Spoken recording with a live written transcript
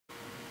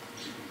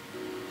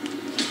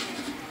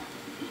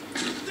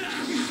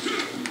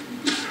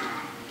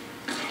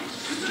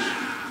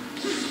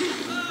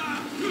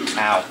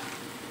Ow.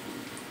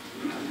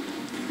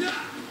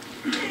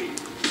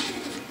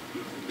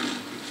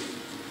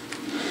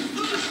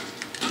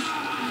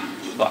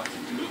 Fuck.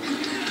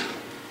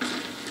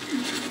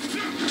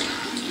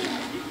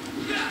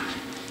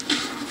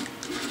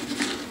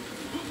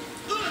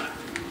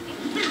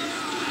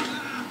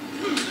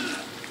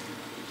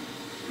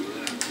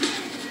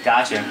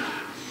 Gotcha.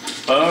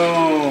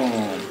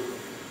 Boom.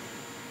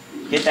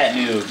 Hit that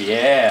noob,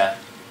 yeah.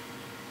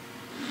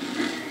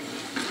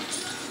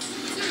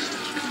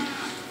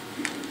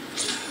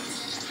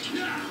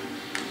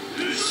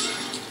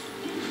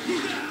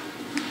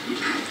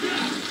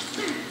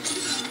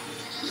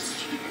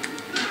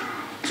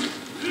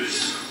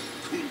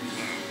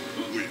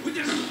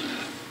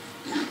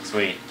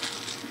 Sweet.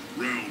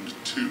 Round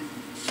 2,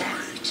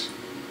 fight.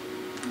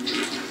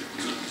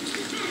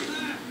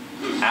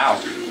 Ow.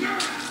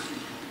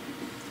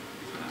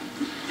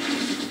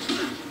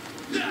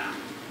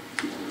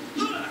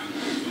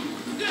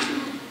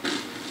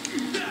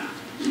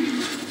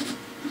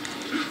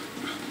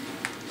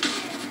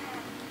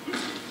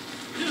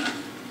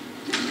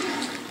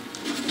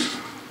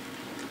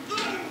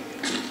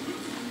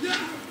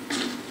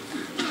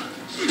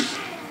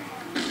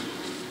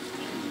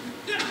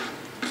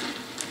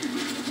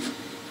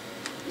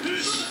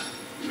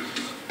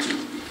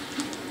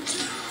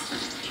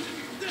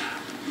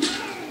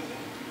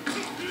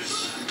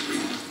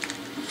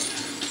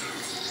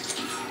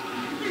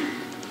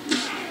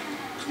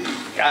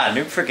 God,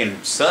 noob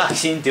freaking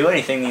sucks. He didn't do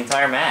anything the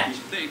entire match. Be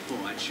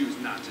thankful I choose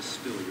not to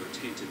spill your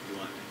tainted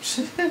blood.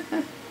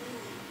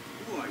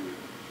 Who are you?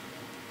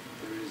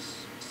 There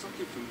is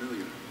something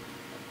familiar.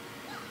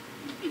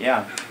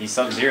 Yeah, he's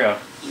Sub-Zero.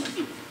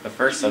 The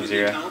first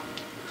Sub-Zero. Help?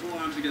 4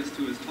 arms against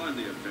 2 is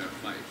hardly a fair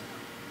fight.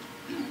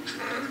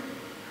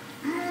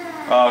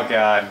 Oh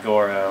god,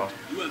 Goro.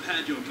 You have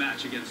had your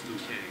match against Liu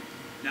Kang.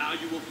 Now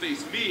you will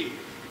face me.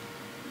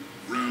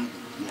 Round 1,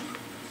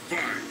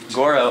 fight.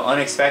 Goro,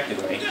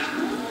 unexpectedly.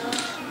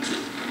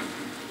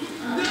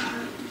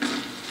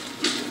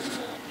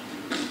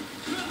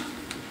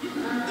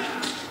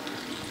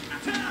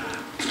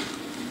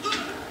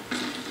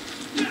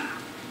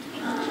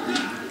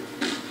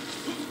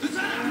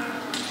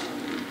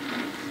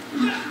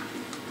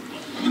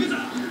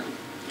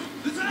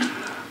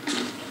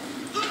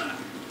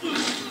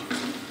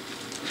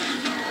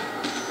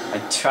 I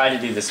tried to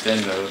do the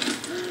spin move.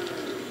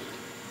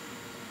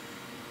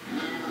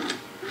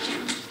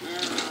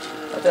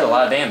 That did a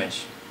lot of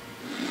damage.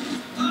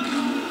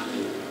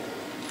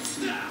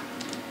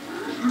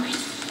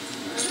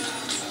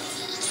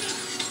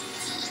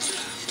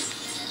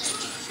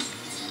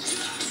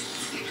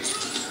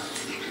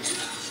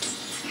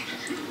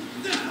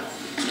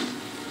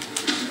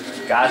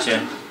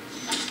 Gotcha.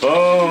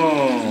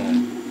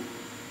 Boom.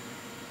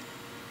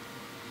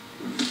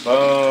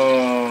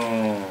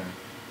 Boom.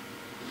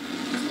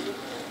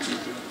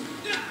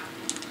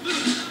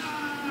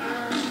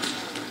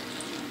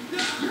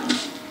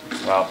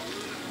 Well.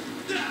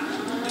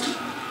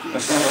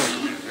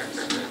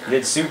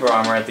 Did super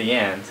armor at the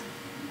end,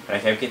 but I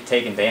kept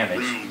taking damage.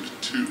 Round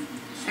 2,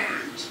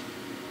 fight.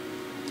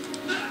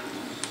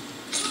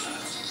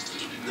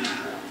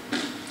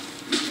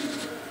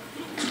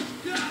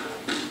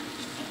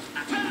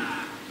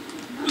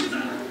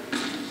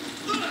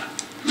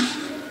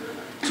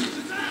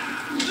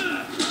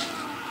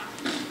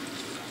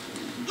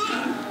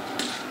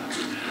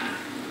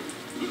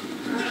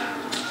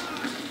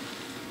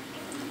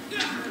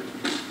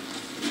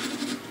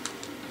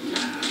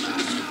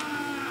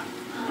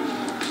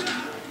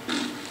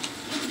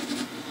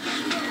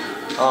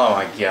 Oh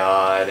my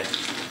god.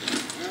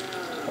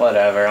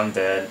 Whatever, I'm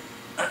dead.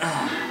 Goro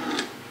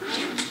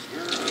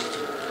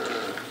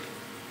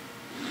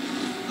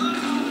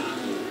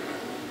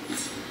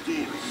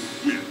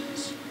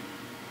wins.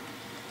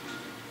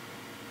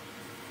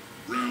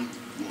 Round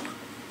 1,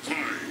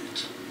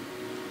 fight.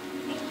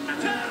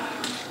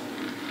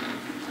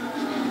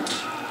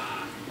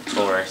 Of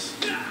course.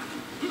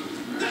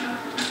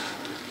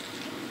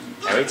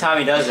 Every time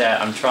he does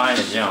that, I'm trying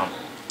to jump.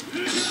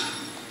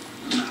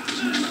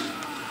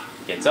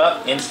 Gets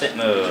up, instant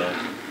move.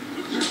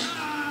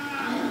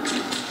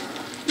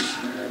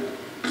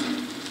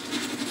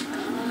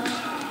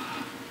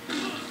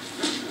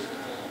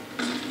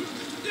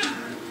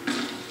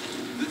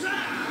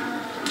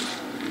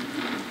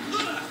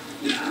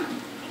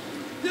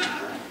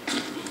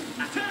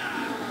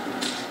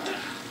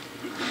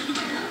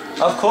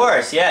 Of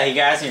course, yeah, he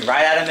got me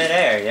right out of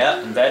midair.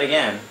 Yep, I'm dead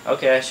again.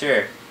 Okay,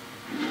 sure.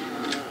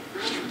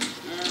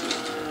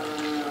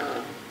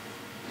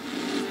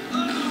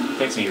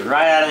 Takes me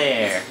right out of the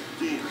air.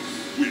 Goro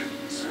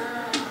wins.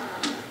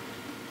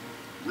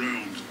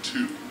 Round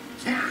 2,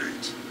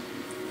 fight.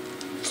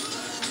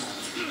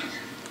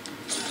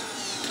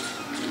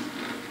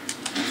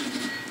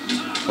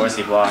 Of course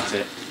he blocks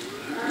it.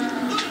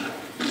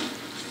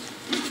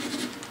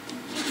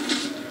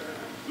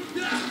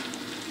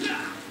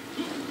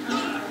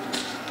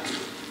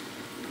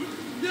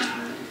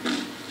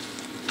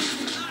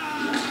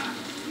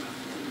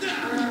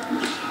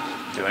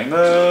 Doing Learning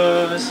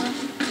moves.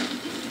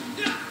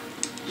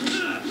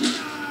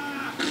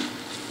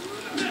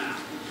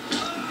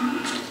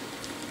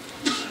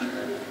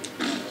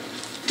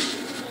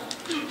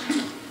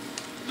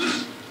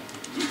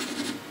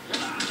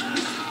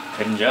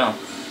 Couldn't jump.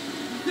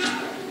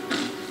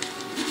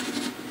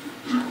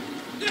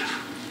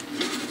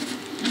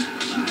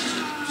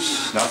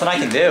 Nothing I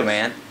can do,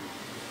 man.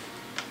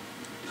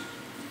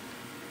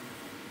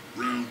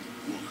 Round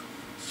one.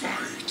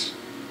 Fight.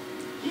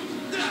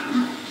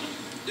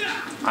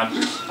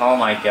 Oh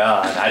my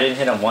god, I didn't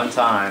hit him one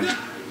time.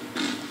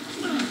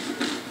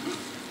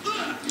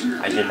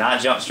 I did not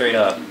jump straight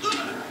up.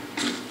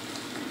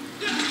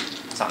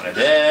 Something I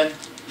did.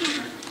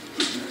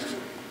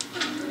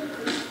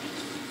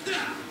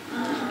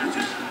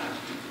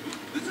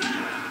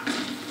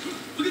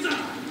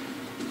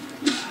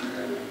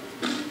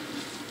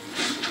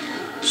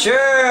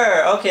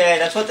 Sure, okay,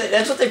 that's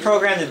what they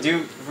programmed to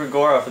do for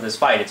Goro for this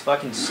fight. It's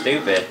fucking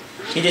stupid.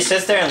 He just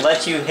sits there and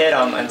lets you hit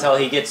him until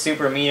he gets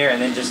super meter and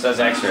then just does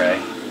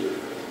X-ray.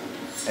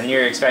 And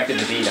you're expected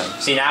to beat him.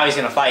 See, now he's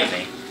gonna fight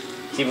me.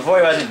 See, before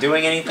he wasn't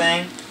doing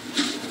anything.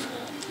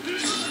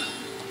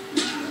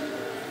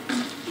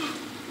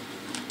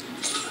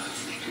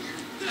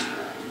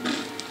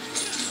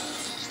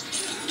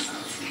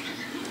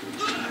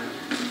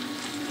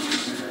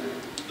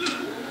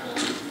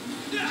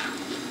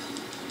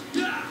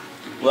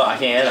 Look, I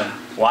can't hit him.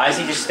 Why is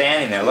he just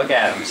standing there? Look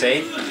at him,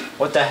 see?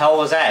 What the hell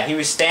was that? He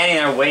was standing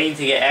there waiting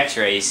to get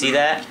X-ray. You see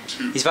that?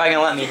 He's probably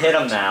gonna let me hit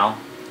him now.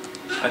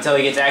 Until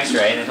he gets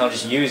X-ray, and then he'll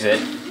just use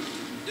it.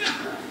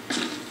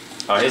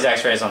 Oh, his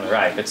X-ray is on the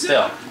right, but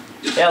still.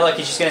 Yeah, look,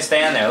 he's just gonna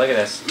stand there. Look at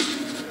this.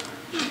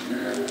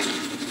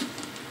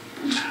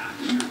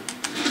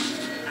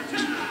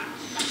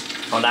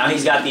 Well, now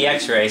he's got the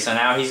X-ray, so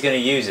now he's gonna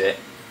use it.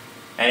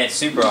 And it's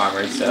super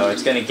armored, so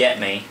it's gonna get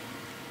me.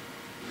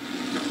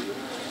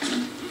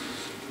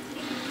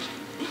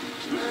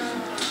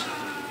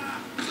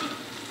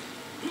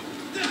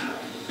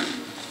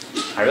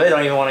 I really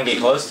don't even want to get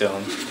close to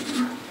him.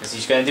 Because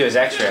he's going to do his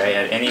X-ray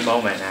at any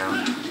moment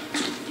now.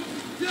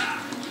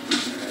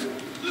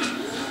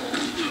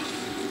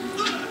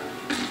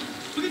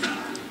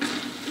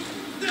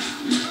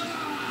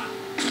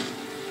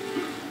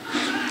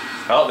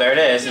 Oh, there it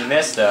is. He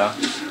missed though.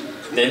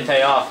 Didn't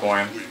pay off for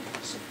him.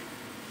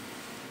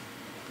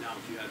 Now,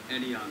 if you have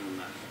any honor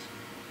left,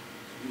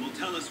 you will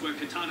tell us where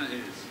Katana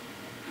is.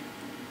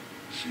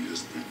 She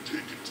has been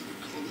taken to the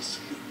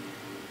Colosseum.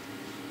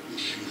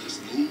 She has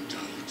no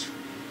doubt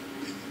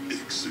been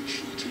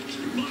executed.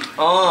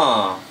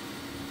 Oh!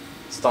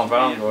 Stomp right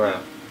on Goro.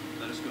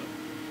 Let us go.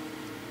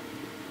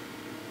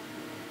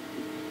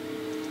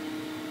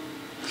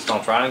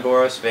 Stomp right on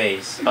Goro's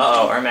face.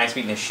 Uh-oh, Ermac's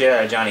beating the shit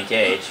out of Johnny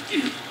Cage.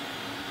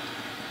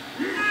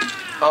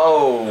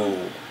 Oh!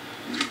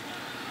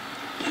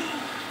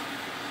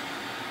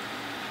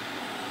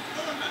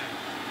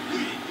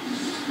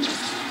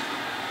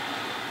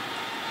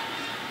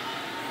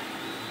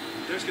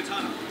 There's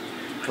Katana.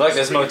 Look,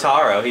 there's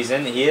Motaro. He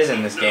is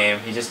in this game.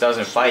 He just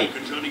doesn't fight.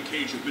 Smoke and Johnny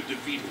Cage have been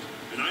defeated,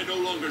 and I no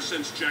longer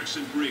sense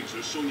Jackson Briggs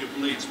or Sonya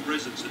Blade's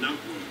presence in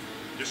Outworld.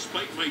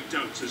 Despite my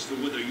doubts as to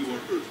whether you are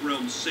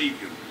Earthrealm's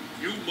savior,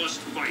 you must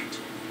fight.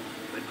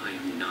 But I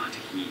am not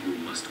he who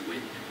must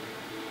win.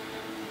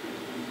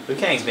 Liu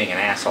Kang's being an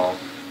asshole.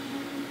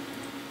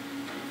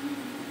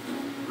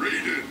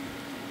 Raiden,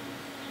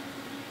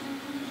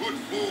 put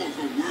forth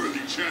a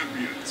worthy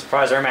champion.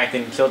 Surprised Ermac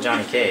didn't kill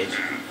Johnny Cage.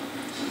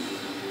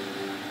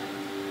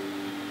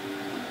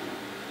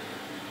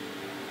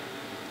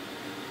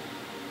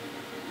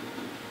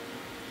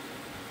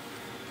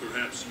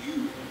 Perhaps you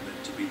are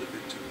meant to be the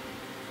victor.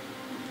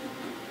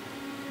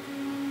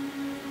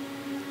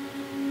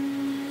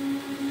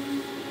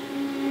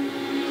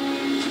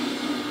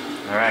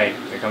 Alright,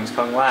 here comes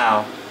Kung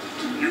Lao.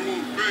 You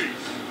will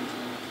face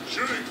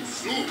Shang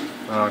Tsung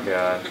Oh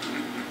god.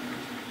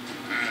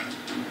 and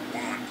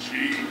Quan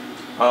Chi.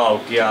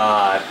 Oh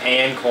god.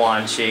 And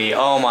Quan Chi.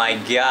 Oh my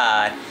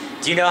god.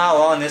 Do you know how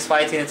long this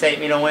fight's gonna take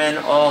me to win?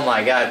 Oh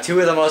my god. Two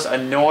of the most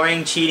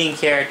annoying cheating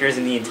characters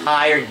in the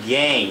entire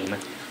game.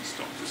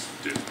 Stop this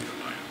deadly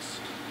alliance.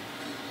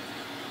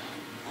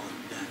 On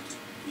that,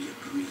 we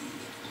agree.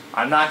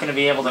 I'm not gonna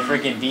be able to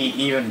freaking beat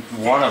even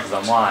one of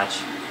them, watch.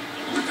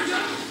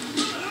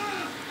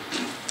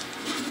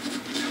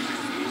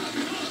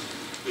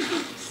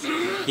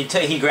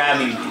 He grabbed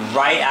me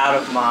right out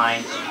of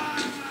my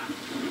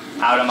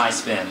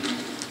spin.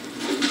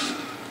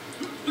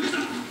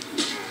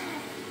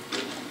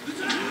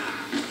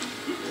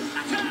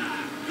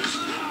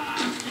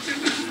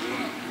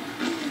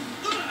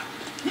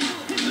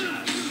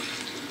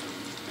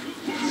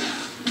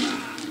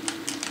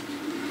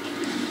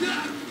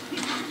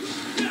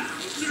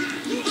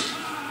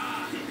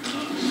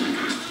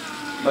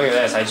 Look at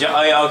this.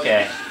 Oh yeah,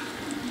 okay.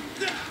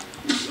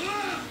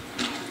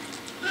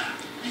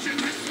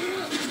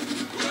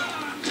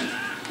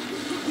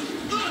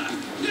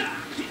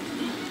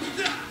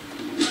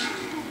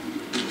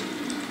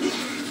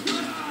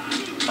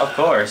 Of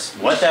course.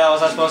 What the hell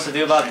was I supposed to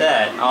do about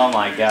that? Oh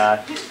my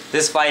god.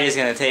 This fight is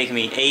gonna take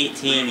me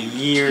 18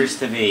 years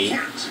to beat.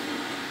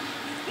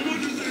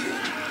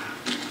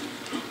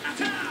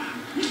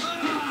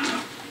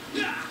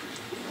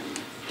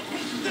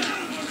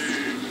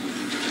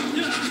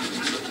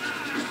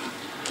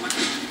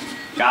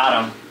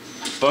 Got him.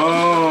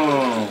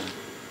 Boom.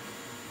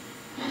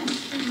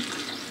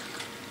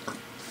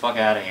 Fuck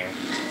out of here.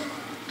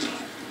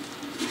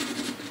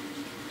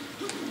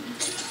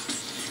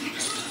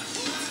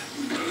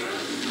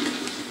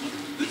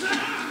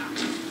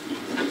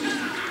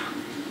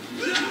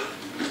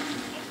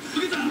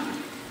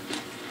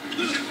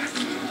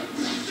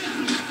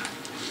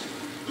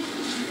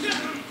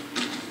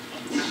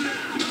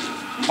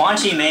 Quan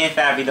Chi may in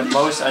fact be the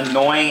most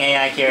annoying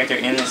AI character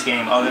in this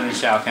game other than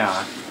Shao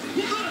Kahn.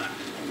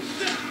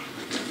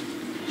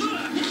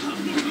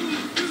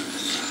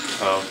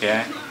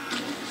 Okay.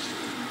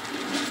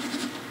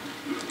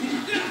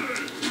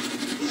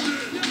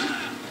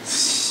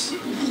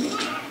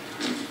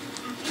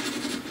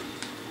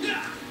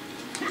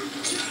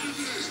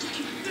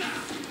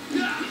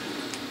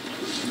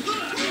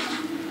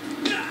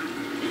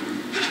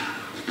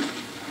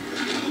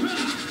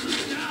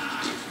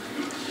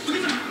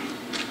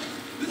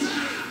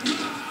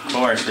 Of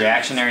course,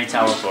 reactionary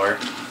teleport.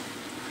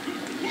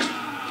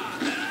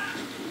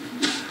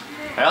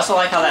 I also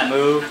like how that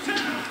move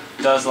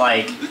does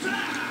like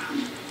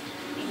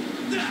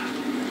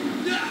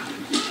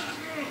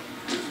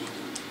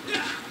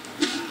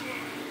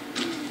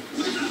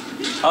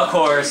of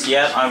course,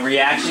 yep, a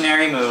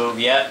reactionary move,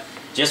 yep.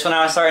 Just when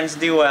I was starting to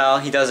do well,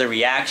 he does a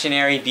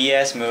reactionary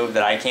BS move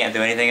that I can't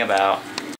do anything about.